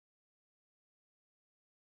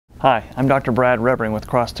Hi, I'm Dr. Brad Revering with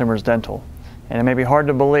Cross Timbers Dental. And it may be hard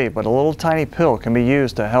to believe, but a little tiny pill can be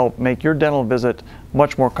used to help make your dental visit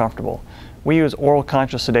much more comfortable. We use oral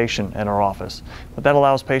conscious sedation in our office. What that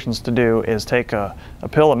allows patients to do is take a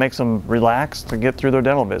pill that makes them relax to get through their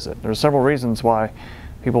dental visit. There's several reasons why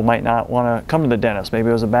people might not want to come to the dentist. Maybe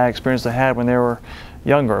it was a bad experience they had when they were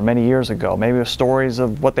younger, many years ago. Maybe it was stories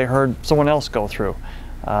of what they heard someone else go through.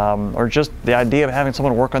 Or just the idea of having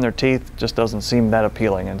someone work on their teeth just doesn't seem that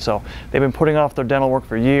appealing. And so they've been putting off their dental work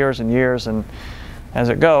for years and years, and as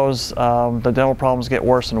it goes, the dental problems get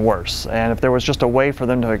worse and worse. And if there was just a way for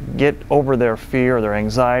them to get over their fear, their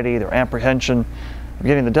anxiety, their apprehension of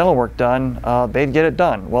getting the dental work done, they'd get it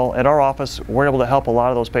done. Well, at our office, we're able to help a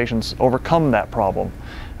lot of those patients overcome that problem.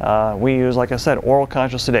 We use, like I said, oral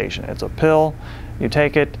conscious sedation. It's a pill, you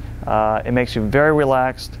take it, it makes you very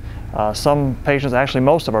relaxed. Some patients, actually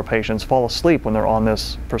most of our patients, fall asleep when they're on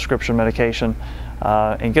this prescription medication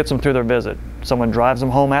and gets them through their visit. Someone drives them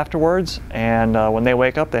home afterwards, and when they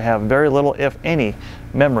wake up they have very little, if any,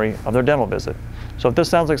 memory of their dental visit. So if this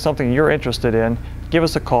sounds like something you're interested in, give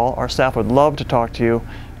us a call. Our staff would love to talk to you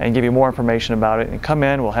and give you more information about it. And come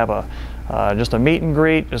in, we'll have just a meet and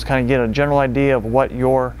greet, just kind of get a general idea of what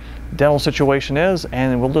your dental situation is,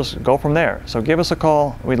 and we'll just go from there. So give us a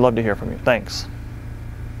call. We'd love to hear from you. Thanks.